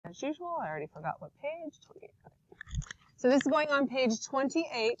as usual. I already forgot what page, 28. Okay. So this is going on page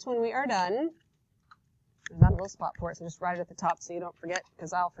 28 when we are done. There's not a little spot for it, so just write it at the top so you don't forget,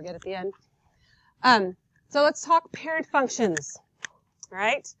 because I'll forget at the end. So let's talk parent functions, all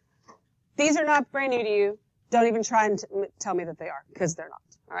right? These are not brand new to you. Don't even try and tell me that they are, because they're not,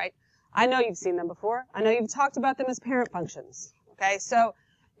 all right? I know you've seen them before. I know you've talked about them as parent functions, okay? So,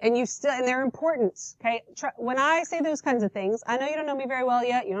 and they're important, okay? When I say those kinds of things, I know you don't know me very well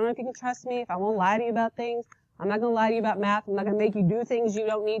yet. You don't know if you can trust me, if I won't lie to you about things. I'm not going to lie to you about math. I'm not going to make you do things you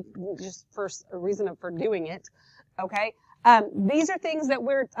don't need just for a reason for doing it, okay? These are things that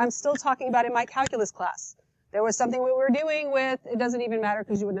I'm still talking about in my calculus class. There was something we were doing with, it doesn't even matter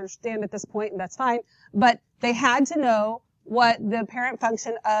because you would understand at this point, and that's fine, but they had to know what the parent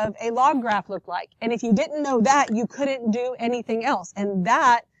function of a log graph looked like. And if you didn't know that, you couldn't do anything else. And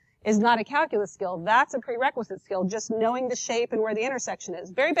that is not a calculus skill. That's a prerequisite skill, just knowing the shape and where the intersection is.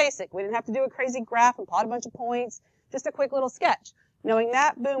 Very basic. We didn't have to do a crazy graph and plot a bunch of points, just a quick little sketch. Knowing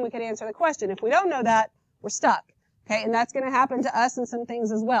that, boom, we could answer the question. If we don't know that, we're stuck. Okay, and that's going to happen to us in some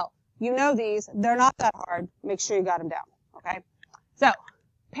things as well. You know these. They're not that hard. Make sure you got them down. Okay? So,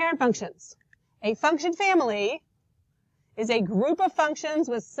 parent functions. A function family is a group of functions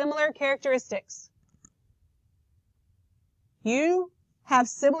with similar characteristics. You have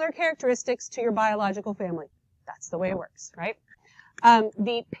similar characteristics to your biological family. That's the way it works, right?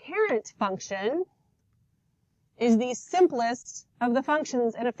 The parent function is the simplest of the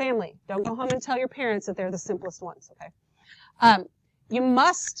functions in a family. Don't go home and tell your parents that they're the simplest ones, okay? You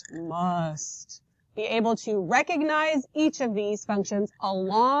must be able to recognize each of these functions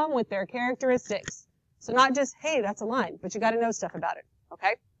along with their characteristics. So not just, hey, that's a line, but you got to know stuff about it,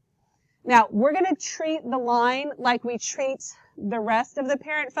 okay? Now, we're going to treat the line like we treat the rest of the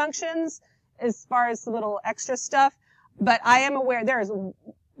parent functions as far as the little extra stuff, but I am aware there's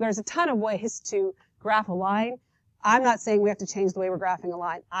a ton of ways to graph a line. I'm not saying we have to change the way we're graphing a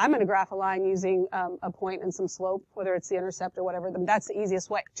line. I'm going to graph a line using a point and some slope, whether it's the intercept or whatever. That's the easiest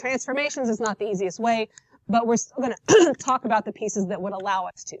way. Transformations is not the easiest way, but we're still going to talk about the pieces that would allow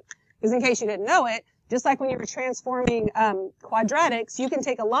us to. Because in case you didn't know it, just like when you were transforming quadratics, you can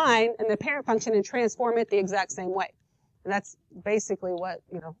take a line and the parent function and transform it the exact same way. And that's basically what,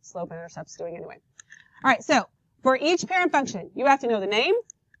 slope and intercept's doing anyway. All right, so for each parent function, you have to know the name,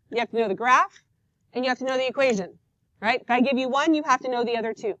 you have to know the graph, and you have to know the equation. Right? If I give you one, you have to know the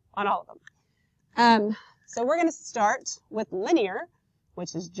other two on all of them. So we're going to start with linear,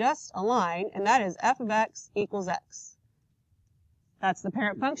 which is just a line, and that is f of x equals x. That's the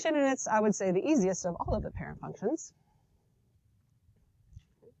parent function, and it's, I would say, the easiest of all of the parent functions.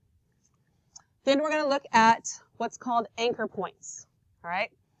 Then we're going to look at what's called anchor points. All right?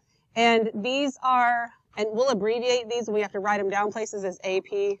 And these are, and we'll abbreviate these, and we have to write them down places as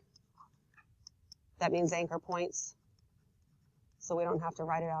AP. That means anchor points. So we don't have to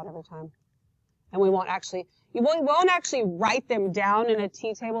write it out every time. And we won't actually, you won't actually write them down in a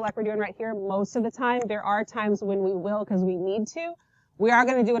T-table like we're doing right here most of the time. There are times when we will because we need to. We are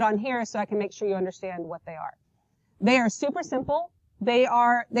going to do it on here so I can make sure you understand what they are. They are super simple. They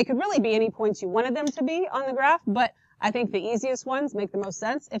could really be any points you wanted them to be on the graph, but I think the easiest ones make the most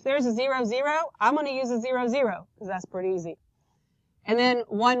sense. If there's a 0, 0, I'm going to use a 0, 0 because that's pretty easy. And then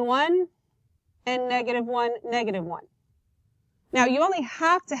 1, 1, and negative 1, negative 1. Now, you only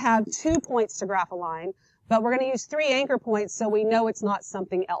have to have 2 points to graph a line, but we're going to use 3 anchor points so we know it's not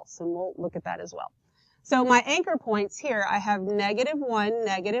something else, and we'll look at that as well. So my anchor points here, I have negative 1,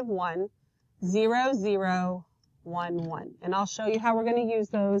 0, 0, 1, 1. And I'll show you how we're going to use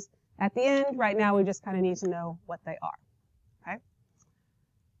those at the end. Right now, we just kind of need to know what they are. Okay?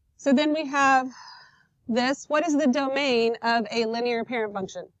 So then we have this. What is the domain of a linear parent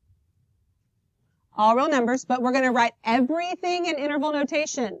function? All real numbers, but we're going to write everything in interval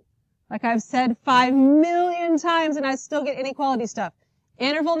notation. Like I've said 5 million times, and I still get inequality stuff.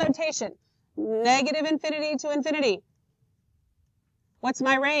 Interval notation. Negative infinity to infinity. What's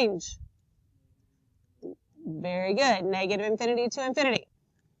my range? Very good. Negative infinity to infinity.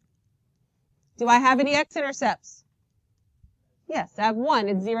 Do I have any x-intercepts? Yes, I have 1.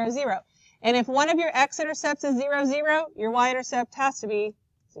 It's 0, 0. And if one of your x-intercepts is 0, 0, your y-intercept has to be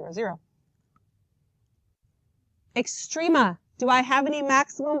 0, 0. Extrema. Do I have any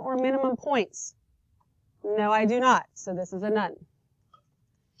maximum or minimum points? No, I do not. So this is a none.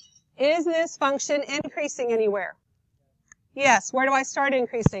 Is this function increasing anywhere? Yes. Where do I start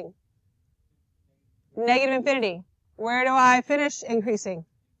increasing? Negative infinity. Where do I finish increasing?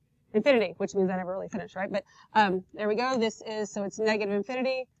 Infinity, which means I never really finish, right? But there we go. So it's negative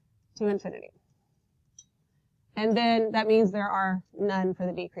infinity to infinity. And then that means there are none for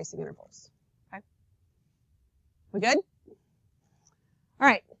the decreasing intervals. Okay? We good? All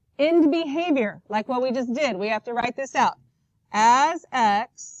right. End behavior, like what we just did. We have to write this out. As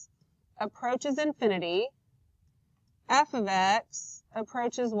x approaches infinity, f of x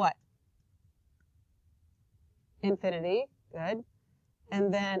approaches what? Infinity. Good.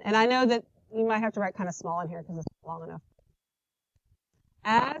 And then, and I know that you might have to write kind of small in here because it's long enough.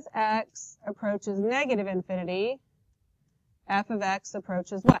 As x approaches negative infinity, f of x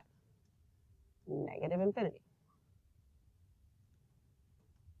approaches what? Negative infinity.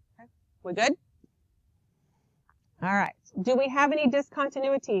 Okay. We good? All right. Do we have any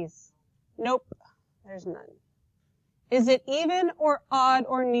discontinuities? Nope. There's none. Is it even or odd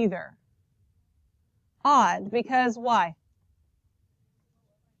or neither? Odd, because why?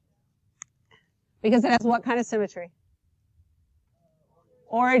 Because it has what kind of symmetry?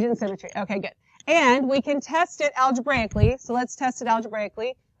 Origin symmetry. Okay, good. And we can test it algebraically. So let's test it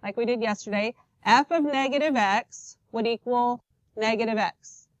algebraically, like we did yesterday. F of negative x would equal negative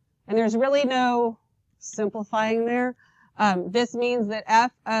x. And there's really no simplifying there. This means that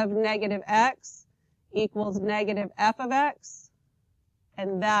f of negative x equals negative f of x.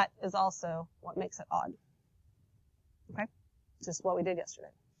 And that is also what makes it odd. Okay? Just what we did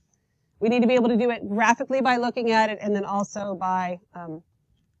yesterday. We need to be able to do it graphically by looking at it and then also by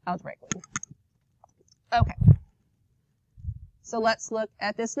algebraically. Okay. So let's look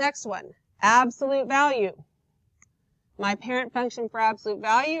at this next one. Absolute value. My parent function for absolute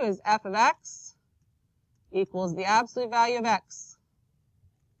value is f of x equals the absolute value of x.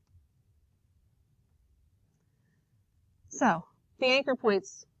 So the anchor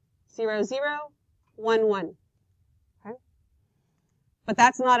points 0, 0, 1, 1. Okay? But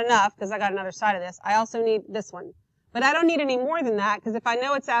that's not enough because I got another side of this. I also need this one. But I don't need any more than that because if I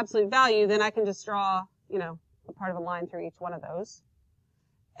know its absolute value, then I can just draw, a part of a line through each one of those.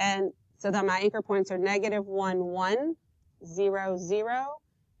 And so that my anchor points are negative 1, 1, 0, 0,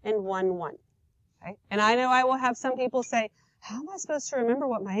 and 1, 1. Okay? And I know I will have some people say, how am I supposed to remember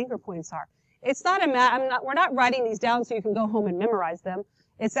what my anchor points are? It's not we're not writing these down so you can go home and memorize them.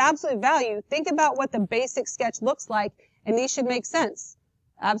 It's absolute value. Think about what the basic sketch looks like, and these should make sense.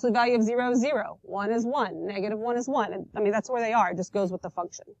 Absolute value of 0 is 0. 1 is 1. Negative 1 is 1. And, that's where they are. It just goes with the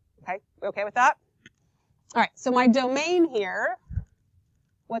function. Okay? We okay with that? All right. So my domain here,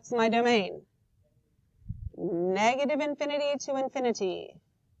 what's my domain? Negative infinity to infinity.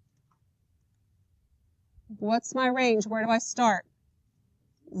 What's my range? Where do I start?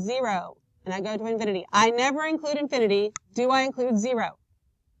 0. And I go to infinity. I never include infinity. Do I include 0?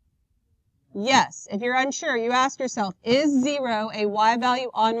 Yes. If you're unsure, you ask yourself, is 0 a y value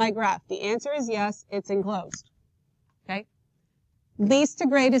on my graph? The answer is yes. It's enclosed. Okay? Least to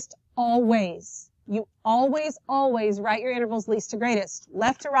greatest always. You always, always write your intervals least to greatest.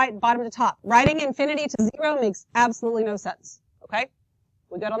 Left to right, bottom to top. Writing infinity to 0 makes absolutely no sense. Okay?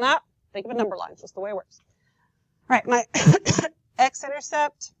 We good on that? Think of a number line. Just the way it works. All right. My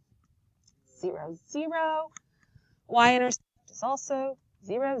x-intercept, 0, 0. Y-intercept is also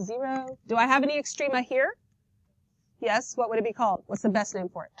 0, 0. Do I have any extrema here? Yes. What would it be called? What's the best name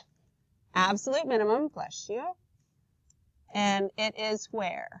for it? Absolute minimum, bless you. And it is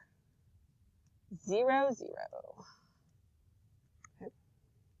where? 0, 0. Okay.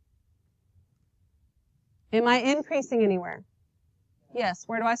 Am I increasing anywhere? Yes.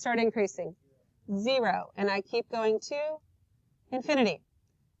 Where do I start increasing? 0. And I keep going to infinity.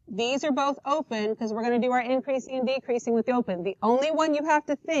 These are both open because we're going to do our increasing and decreasing with the open. The only one you have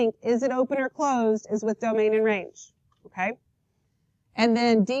to think, is it open or closed, is with domain and range. Okay? And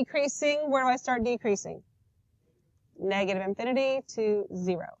then decreasing, where do I start decreasing? Negative infinity to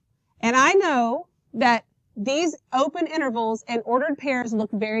 0. And I know that these open intervals and ordered pairs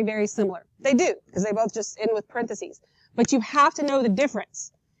look very, very similar. They do, because they both just end with parentheses. But you have to know the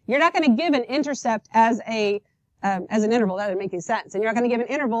difference. You're not going to give an intercept as an interval. That doesn't make any sense. And you're not going to give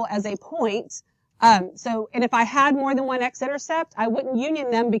an interval as a point. And if I had more than one x-intercept, I wouldn't union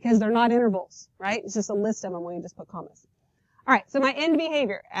them because they're not intervals, right? It's just a list of them when you just put commas. All right, so my end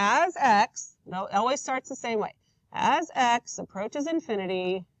behavior. As x, no, it always starts the same way. As x approaches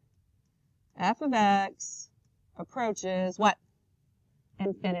infinity, f of x approaches what?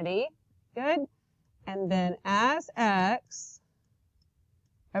 Infinity. Good. And then as x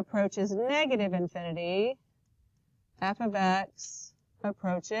approaches negative infinity, f of x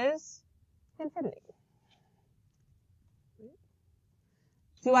approaches infinity.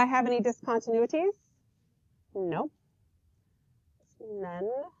 Do I have any discontinuities? No. None.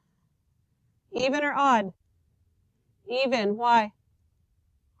 Even or odd? Even. Why?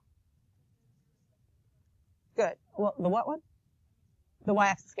 Good. Well, the what one? The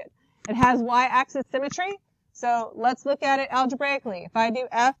y-axis, good. It has y-axis symmetry, so let's look at it algebraically. If I do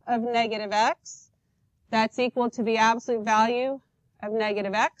f of negative x, that's equal to the absolute value of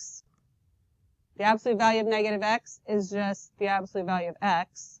negative x. The absolute value of negative x is just the absolute value of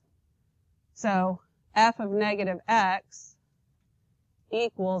x. So f of negative x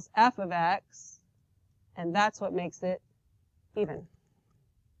equals f of x, and that's what makes it even.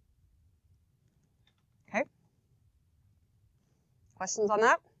 Okay? Questions on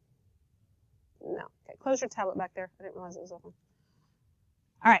that? No. Okay, close your tablet back there. I didn't realize it was open.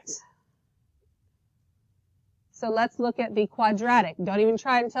 All right. So let's look at the quadratic. Don't even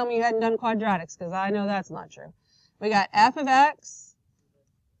try and tell me you hadn't done quadratics, because I know that's not true. We got f of x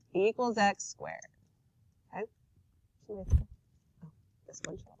equals x squared. Okay? Oh, this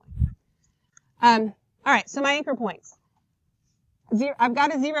one shall I? All right, so my anchor points. I've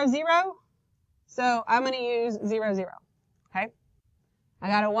got a 0, 0, so I'm going to use 0, 0. Okay? I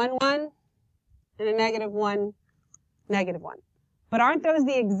got a 1, 1, and a negative 1, negative 1. But aren't those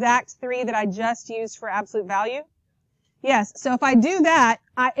the exact three that I just used for absolute value? Yes, so if I do that,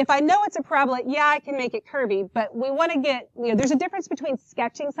 if I know it's a parabola, yeah, I can make it curvy, but we want to get, there's a difference between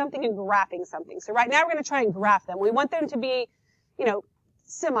sketching something and graphing something. So right now we're going to try and graph them. We want them to be,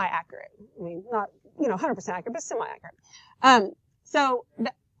 semi-accurate. I mean, not, 100% accurate, but semi-accurate.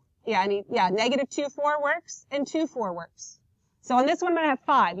 Negative 2, 4 works, and 2, 4 works. So on this one, I'm going to have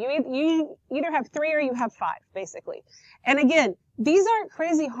 5. You either have 3 or you have 5, basically. And again, these aren't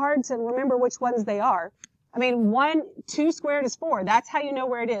crazy hard to remember which ones they are. I mean, 2 squared is 4. That's how you know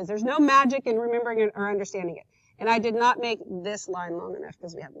where it is. There's no magic in remembering it or understanding it. And I did not make this line long enough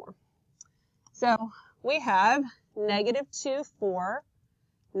because we have more. So we have negative 2, 4,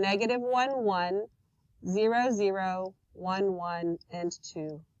 negative 1, 1, 0, 0, 1, 1, and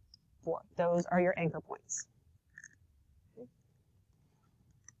 2, 4. Those are your anchor points.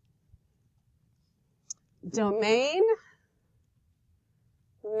 Domain,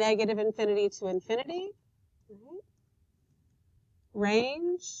 negative infinity to infinity.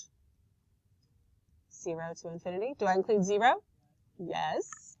 Range, 0 to infinity. Do I include 0?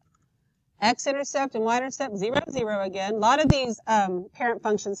 Yes. X-intercept and y-intercept, 0, 0 again. A lot of these parent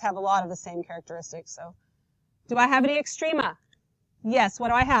functions have a lot of the same characteristics. So, do I have any extrema? Yes. What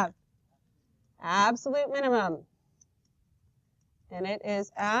do I have? Absolute minimum. And it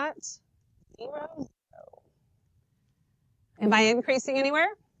is at 0, 0. Am I increasing anywhere?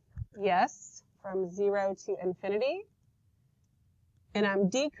 Yes, from 0 to infinity. And I'm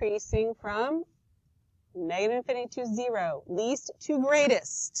decreasing from negative infinity to 0, least to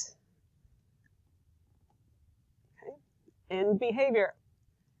greatest. Okay. In behavior,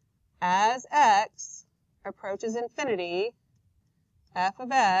 as x approaches infinity, f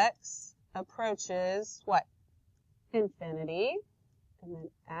of x approaches what? Infinity. And then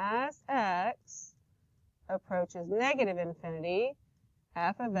as x approaches negative infinity,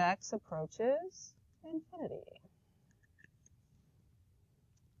 f of x approaches infinity.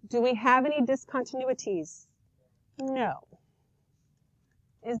 Do we have any discontinuities? No.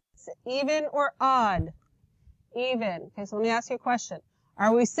 Is it even or odd? Even. Okay, so let me ask you a question.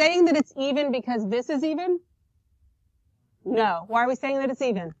 Are we saying that it's even because this is even? No. Why are we saying that it's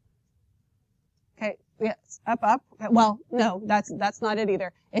even? Okay, yes, up, up. Well, no, that's not it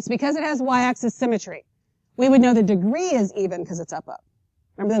either. It's because it has y-axis symmetry. We would know the degree is even because it's up, up.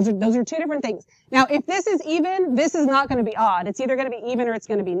 Remember, those are two different things. Now, if this is even, this is not going to be odd. It's either going to be even or it's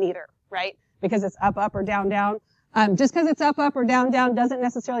going to be neither, right? Because it's up, up, or down, down. Just because it's up, up, or down, down doesn't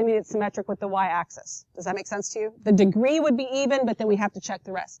necessarily mean it's symmetric with the y-axis. Does that make sense to you? The degree would be even, but then we have to check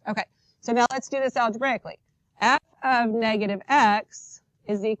the rest. Okay, so now let's do this algebraically. F of negative x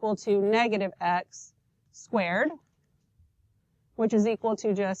is equal to negative x squared, which is equal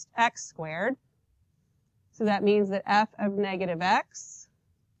to just x squared. So that means that f of negative x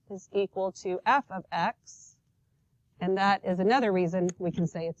is equal to f of x, and that is another reason we can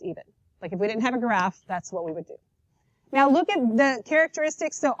say it's even. Like if we didn't have a graph, that's what we would do. Now look at the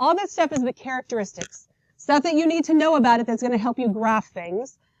characteristics. So all this stuff is the characteristics. Stuff that you need to know about it that's going to help you graph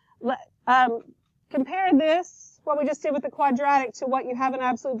things. Compare this, what we just did with the quadratic, to what you have in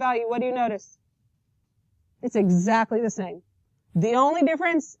absolute value. What do you notice? It's exactly the same. The only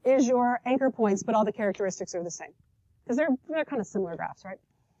difference is your anchor points, but all the characteristics are the same. Because they're kind of similar graphs, right?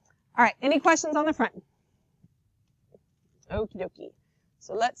 All right, any questions on the front? Okie dokie.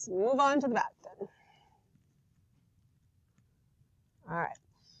 So let's move on to the back then. All right.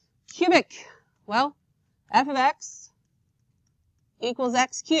 Cubic. Well, f of x equals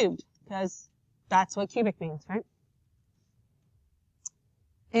x cubed, because that's what cubic means, right?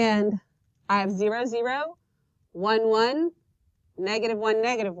 And I have 0, 0, 1, 1, negative 1,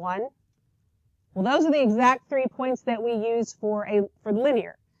 negative 1. Well, those are the exact 3 points that we use for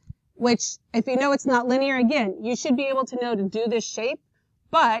linear, which if you know it's not linear, again, you should be able to know to do this shape,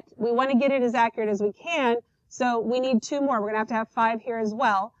 but we want to get it as accurate as we can, so we need 2 more. We're going to have 5 here as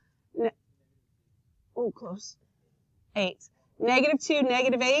well. Oh, close. 8. Negative 2,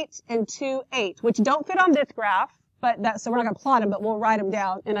 negative 8, and 2, 8, which don't fit on this graph, but so we're not going to plot them, but we'll write them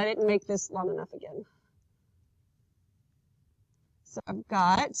down, and I didn't make this long enough again. So I've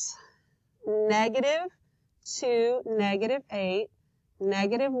got negative 2, negative 8,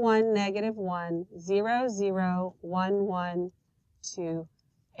 negative 1, negative 1, 0, 0, 1, 1, 2,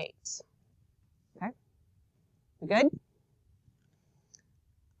 8. Okay? We good?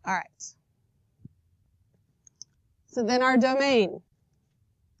 All right. So then our domain,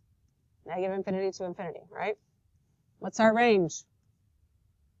 negative infinity to infinity, right? What's our range?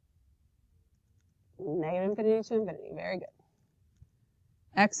 Negative infinity to infinity. Very good.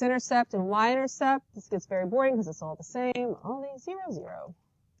 X-intercept and Y-intercept. This gets very boring because it's all the same. Only 0, 0.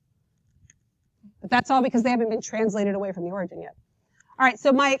 But that's all because they haven't been translated away from the origin yet. All right,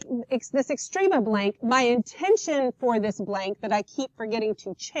 so this extrema blank, my intention for this blank that I keep forgetting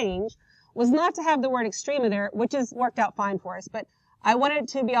to change was not to have the word extrema there, which has worked out fine for us, but I wanted it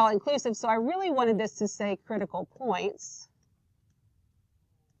to be all inclusive, so I really wanted this to say critical points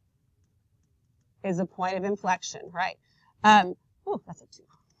is a point of inflection, right? Oh, that's a 2.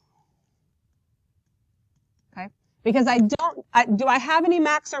 Okay, because do I have any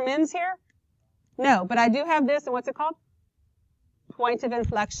max or mins here? No, but I do have this, and what's it called? Point of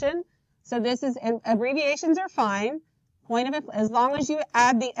inflection. So this is, and abbreviations are fine. Point of, as long as you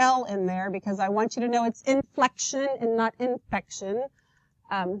add the L in there, because I want you to know it's inflection and not infection.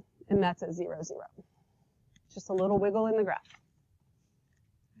 And that's at 0, 0. Just a little wiggle in the graph.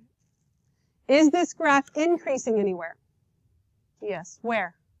 Is this graph increasing anywhere? Yes.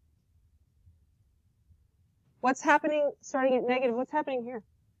 Where? What's happening starting at negative? What's happening here?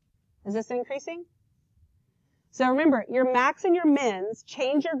 Is this increasing? So remember, your max and your mins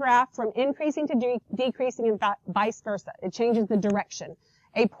change your graph from increasing to decreasing and vice versa. It changes the direction.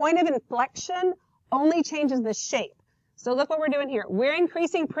 A point of inflection only changes the shape. So look what we're doing here. We're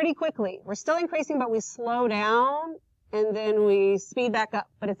increasing pretty quickly. We're still increasing, but we slow down and then we speed back up.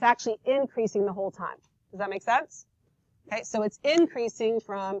 But it's actually increasing the whole time. Does that make sense? Okay, so it's increasing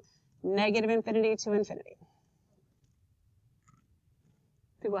from negative infinity to infinity.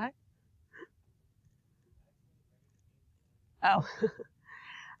 Do what? Oh.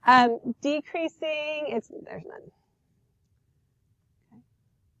 Decreasing, there's none. Okay.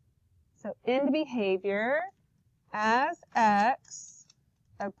 So end behavior as x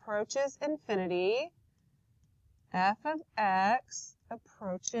approaches infinity, f of x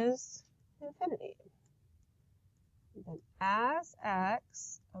approaches infinity. And then as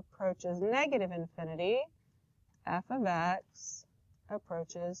x approaches negative infinity, f of x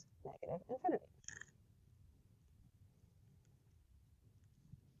approaches negative infinity.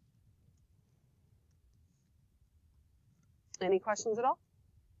 Any questions at all?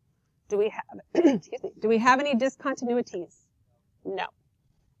 Do we have, excuse me, do we have any discontinuities? No.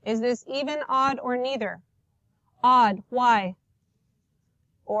 Is this even, odd, or neither? Odd. Why?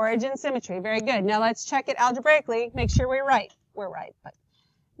 Origin symmetry. Very good. Now let's check it algebraically. Make sure we're right. We're right. But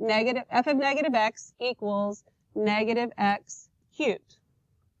negative, f of negative x equals negative x cubed.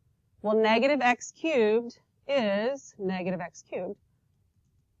 Well, negative x cubed is negative x cubed.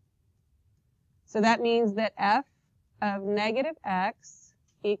 So that means that f of negative x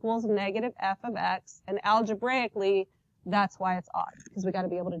equals negative f of x, and algebraically, that's why it's odd, because we got to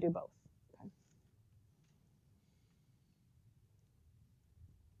be able to do both. Okay.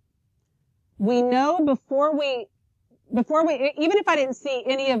 We know before we, even if I didn't see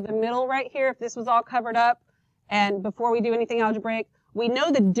any of the middle right here, if this was all covered up, and before we do anything algebraic, we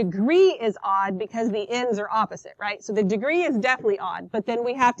know the degree is odd because the ends are opposite, right? So the degree is definitely odd, but then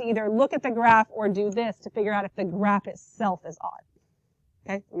we have to either look at the graph or do this to figure out if the graph itself is odd.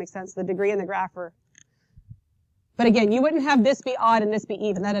 Okay, that makes sense? The degree and the graph are, but again, you wouldn't have this be odd and this be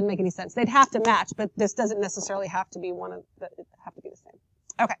even. That doesn't make any sense. They'd have to match, but this doesn't necessarily have to be have to be the same.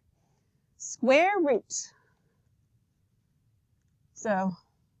 Okay. Square root. So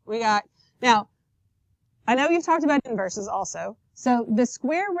we got, now, I know you've talked about inverses also. So the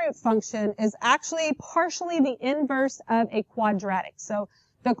square root function is actually partially the inverse of a quadratic. So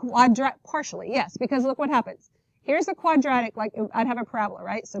the partially, yes, because look what happens. Here's a quadratic, like I'd have a parabola,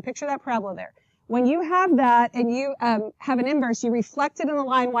 right? So picture that parabola there. When you have that and you have an inverse, you reflect it in the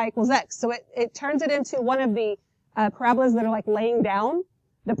line y equals x. So it turns it into one of the parabolas that are like laying down.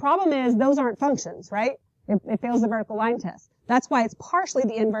 The problem is those aren't functions, right? It fails the vertical line test. That's why it's partially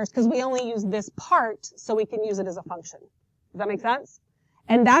the inverse, because we only use this part so we can use it as a function. Does that make sense?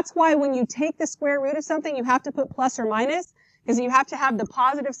 And that's why when you take the square root of something, you have to put plus or minus, because you have to have the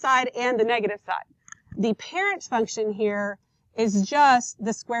positive side and the negative side. The parent function here is just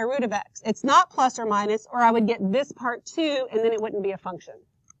the square root of x. It's not plus or minus, or I would get this part too, and then it wouldn't be a function.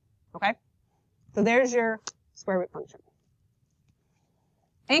 Okay? So there's your square root function.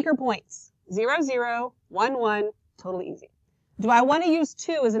 Anchor points. 0, 0, 1, 1, totally easy. Do I want to use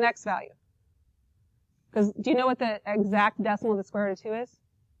 2 as an x value? Because do you know what the exact decimal of the square root of 2 is?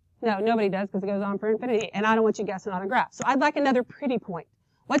 No, nobody does, because it goes on for infinity, and I don't want you guessing on a graph. So I'd like another pretty point.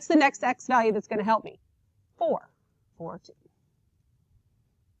 What's the next x value that's going to help me? 4. 4, 2.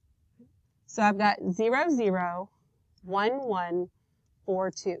 So I've got 0, 0, 1, 1,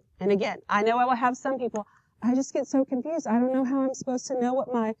 4, 2. And again, I know I will have some people, I just get so confused. I don't know how I'm supposed to know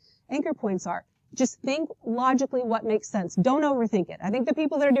what my anchor points are. Just think logically what makes sense. Don't overthink it. I think the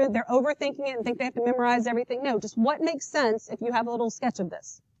people that are doing it, they're overthinking it and think they have to memorize everything. No, just what makes sense if you have a little sketch of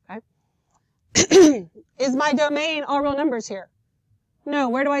this. Okay? Is my domain all real numbers here? No.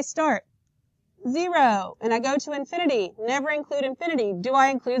 Where do I start? 0. And I go to infinity. Never include infinity. Do I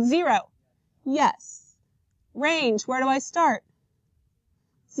include 0? Yes. Range. Where do I start?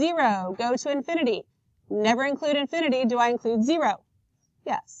 0. Go to infinity. Never include infinity. Do I include 0?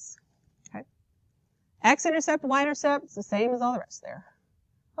 Yes. Okay. X-intercept, y-intercept, it's the same as all the rest there.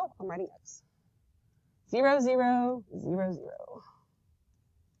 Oh, I'm writing x. 0, 0, 0, 0.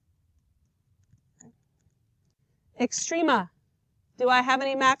 Okay. Extrema. Do I have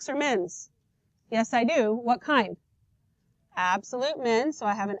any max or mins? Yes, I do. What kind? Absolute min. So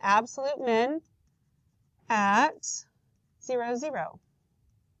I have an absolute min at 0, 0.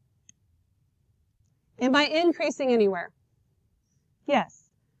 Am I increasing anywhere? Yes.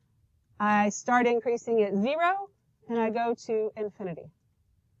 I start increasing at 0, and I go to infinity.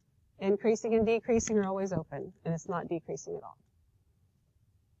 Increasing and decreasing are always open, and it's not decreasing at all.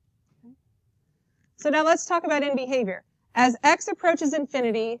 Okay. So now let's talk about in behavior. As x approaches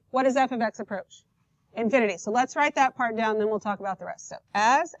infinity, what does f of x approach? Infinity. So let's write that part down, then we'll talk about the rest. So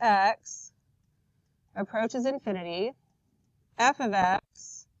as x approaches infinity, f of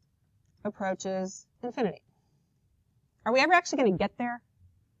x approaches infinity. Are we ever actually going to get there?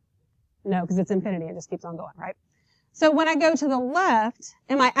 No, because it's infinity. It just keeps on going, right? So when I go to the left,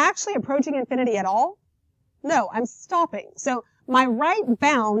 am I actually approaching infinity at all? No, I'm stopping. So my right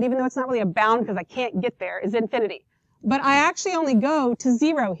bound, even though it's not really a bound because I can't get there, is infinity. But I actually only go to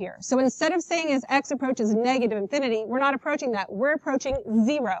 0 here. So instead of saying as x approaches negative infinity, we're not approaching that. We're approaching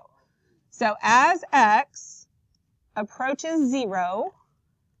 0. So as x approaches 0,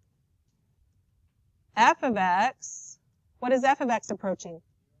 f of x, what is f of x approaching?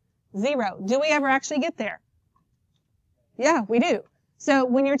 0. Do we ever actually get there? Yeah, we do. So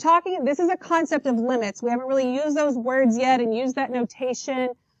when you're talking, this is a concept of limits. We haven't really used those words yet and used that notation,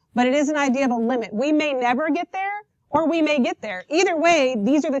 but it is an idea of a limit. We may never get there, or we may get there. Either way,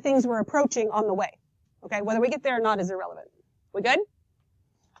 these are the things we're approaching on the way. Okay, whether we get there or not is irrelevant. We good?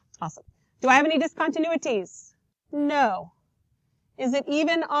 Awesome. Do I have any discontinuities? No. Is it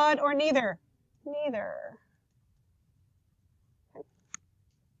even, odd, or neither? Neither. Okay.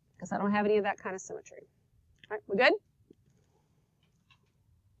 Because I don't have any of that kind of symmetry. All right, we good?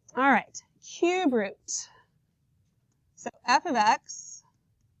 All right, cube root. So f of x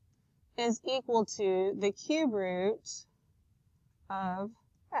is equal to the cube root of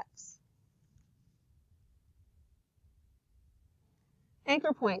x.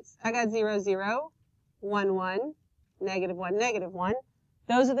 Anchor points. I got 0, 0, 1, 1, negative 1, negative 1.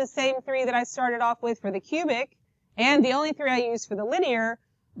 Those are the same 3 that I started off with for the cubic, and the only 3 I used for the linear,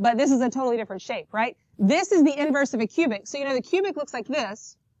 but this is a totally different shape, right? This is the inverse of a cubic. So, you know, the cubic looks like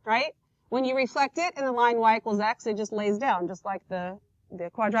this, right? When you reflect it in the line y equals x, it just lays down, just like the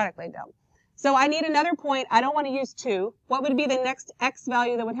quadratic laid down. So I need another point. I don't want to use 2. What would be the next x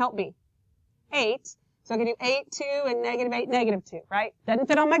value that would help me? 8. So I can do 8, 2, and negative 8, negative 2, right? Doesn't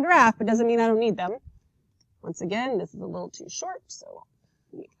fit on my graph, but doesn't mean I don't need them. Once again, this is a little too short, so I'll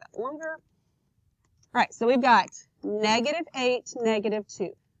make that longer. All right, so we've got negative 8, negative 2.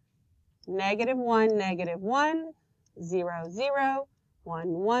 Negative 1, negative 1, 0, 0, 1,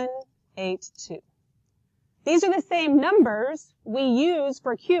 1, 8, 2. These are the same numbers we use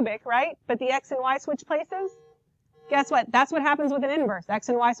for cubic, right? But the x and y switch places. Guess what? That's what happens with an inverse. X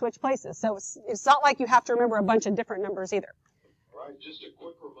and y switch places. So it's not like you have to remember a bunch of different numbers either. All right, just a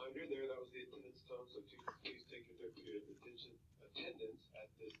quick reminder there, that was the attendance tone, so please take your therapeutic attendance at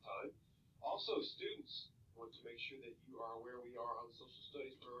this time. Also, students want to make sure that you are where we are on Social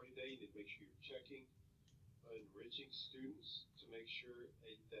Studies Priority Day. You need to make sure you're checking students to make sure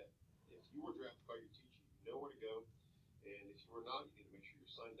that if you were drafted by your teacher, you know where to go. And if you were not, you need to make sure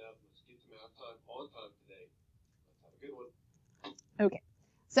you're signed up. Let's get them out on time today. Let's have a good one. Okay.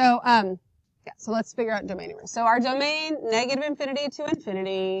 So, yeah, so let's figure out domain inverse. So our domain, negative infinity to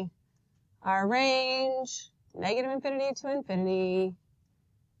infinity. Our range, negative infinity to infinity.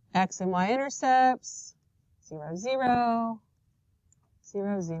 X and Y intercepts, 0, 0,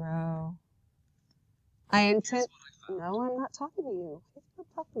 0, 0. I intend, no, I'm not talking to you. I'm not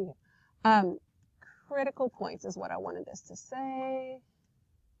talking to you. Critical points is what I wanted this to say.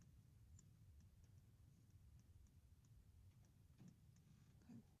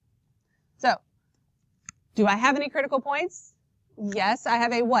 So, do I have any critical points? Yes, I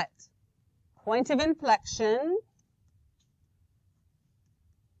have a what? Point of inflection.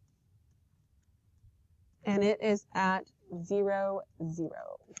 And it is at 0, 0.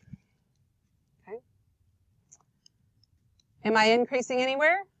 Okay. Am I increasing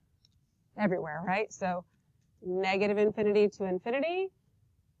anywhere? Everywhere, right? So negative infinity to infinity,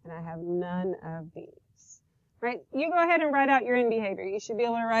 and I have none of these. Right? You go ahead and write out your end behavior. You should be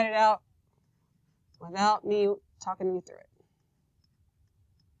able to write it out without me talking you through it.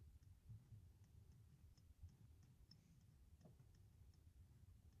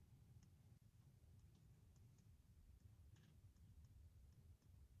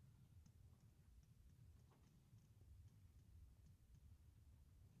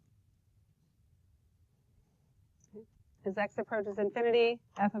 As x approaches infinity,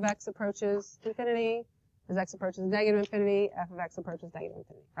 f of x approaches infinity. As x approaches negative infinity, f of x approaches negative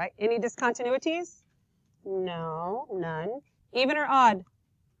infinity, right? Any discontinuities? No, none. Even or odd?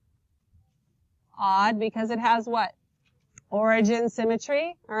 Odd, because it has what? Origin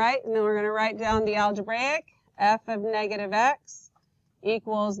symmetry, all right? And then we're going to write down the algebraic. F of negative x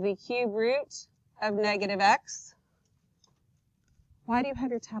equals the cube root of negative x. Why do you have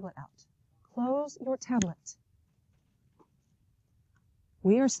your tablet out? Close your tablet.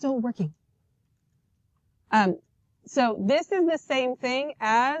 We are still working. So this is the same thing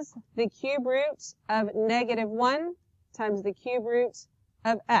as the cube root of negative 1 times the cube root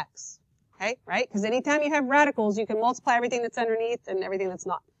of x. Okay, right? Because anytime you have radicals, you can multiply everything that's underneath and everything that's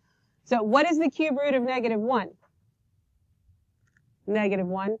not. So what is the cube root of negative 1? Negative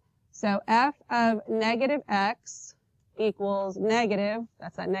 1. So f of negative x equals negative,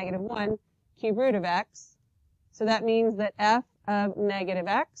 that's that negative 1, cube root of x. So that means that f of negative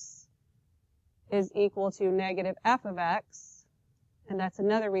x is equal to negative f of x, and that's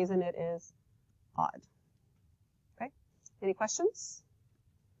another reason it is odd. Okay? Any questions?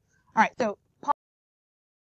 All right, so